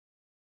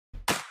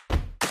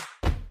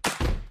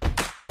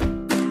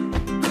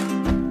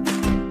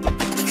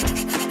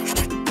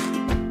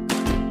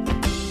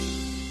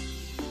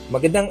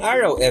Magandang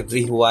araw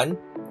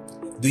everyone!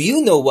 Do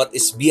you know what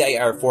is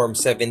BIR Form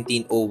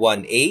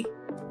 1701A?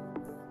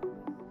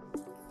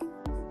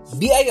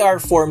 BIR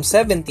Form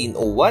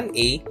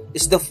 1701A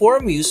is the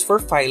form used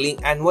for filing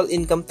annual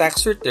income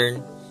tax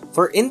return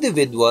for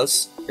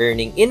individuals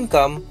earning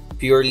income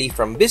purely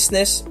from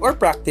business or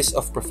practice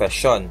of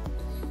profession,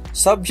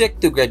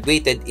 subject to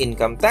graduated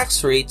income tax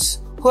rates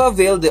who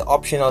avail the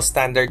optional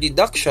standard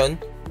deduction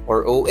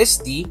or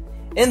OSD,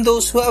 and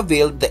those who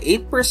availed the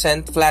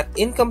 8% flat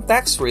income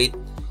tax rate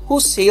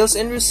whose sales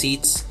and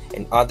receipts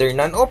and other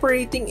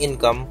non-operating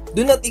income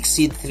do not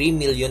exceed 3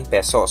 million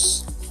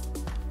pesos.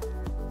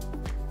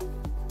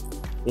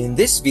 In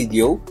this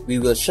video, we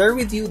will share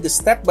with you the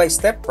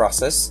step-by-step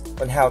process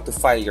on how to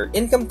file your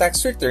income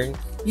tax return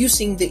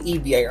using the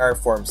eBIR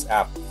Forms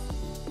app.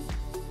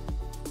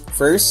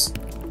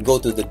 First, go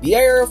to the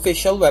BIR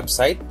official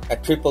website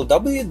at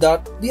www.bir.gov.ph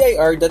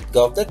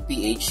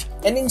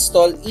and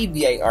install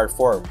eBIR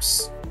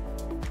Forms.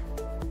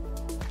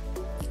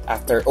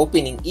 After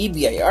opening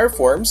eBIR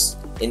Forms,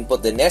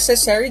 input the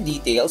necessary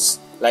details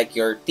like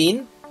your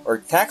TIN or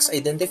Tax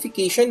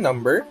Identification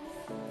Number,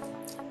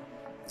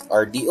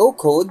 RDO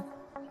code,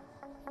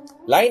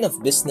 line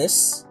of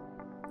business,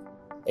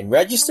 and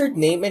registered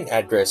name and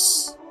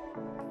address.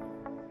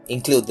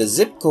 Include the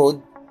zip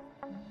code,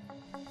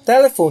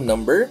 telephone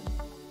number,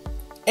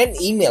 and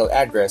email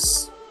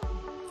address.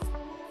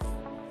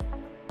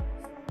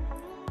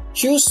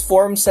 Choose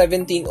Form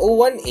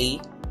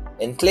 1701A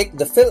and click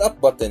the Fill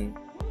Up button.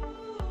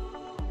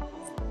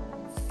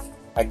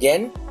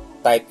 Again,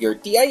 type your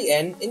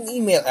TIN and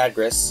email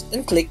address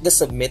and click the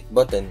Submit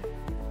button.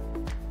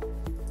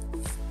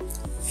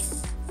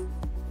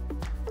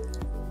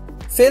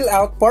 Fill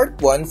out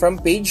Part 1 from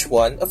page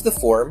 1 of the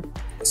form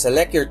and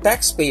select your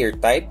taxpayer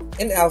type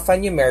and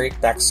alphanumeric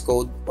tax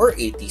code or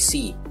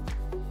ATC.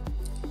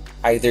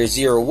 Either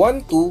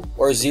 012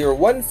 or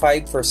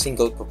 015 for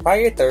single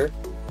proprietor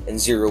and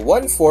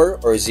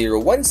 014 or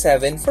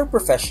 017 for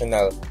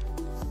professional.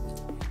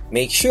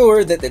 Make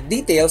sure that the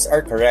details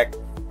are correct.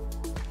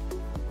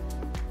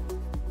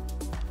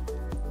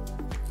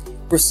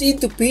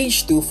 Proceed to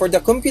page 2 for the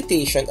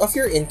computation of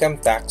your income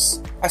tax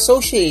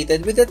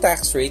associated with the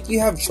tax rate you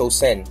have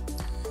chosen,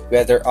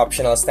 whether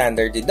optional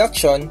standard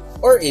deduction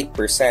or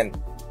 8%.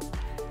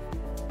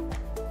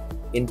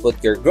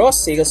 Input your gross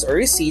sales or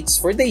receipts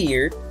for the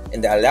year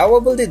and the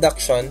allowable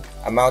deduction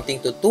amounting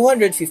to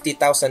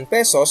 250,000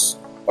 pesos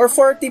or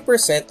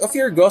 40% of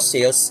your gross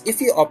sales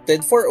if you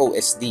opted for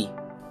OSD.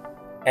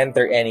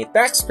 Enter any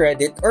tax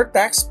credit or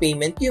tax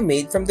payment you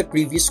made from the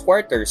previous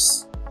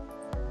quarters.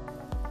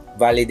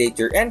 Validate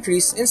your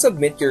entries and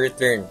submit your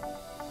return.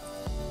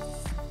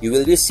 You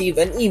will receive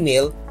an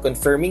email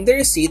confirming the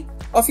receipt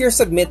of your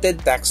submitted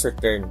tax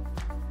return.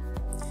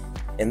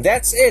 And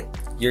that's it!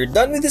 You're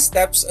done with the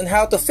steps on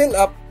how to fill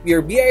up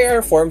your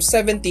BIR Form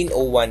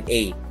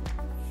 1701A.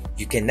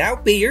 You can now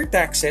pay your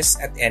taxes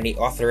at any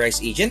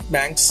authorized agent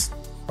banks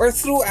or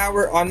through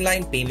our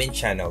online payment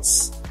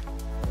channels.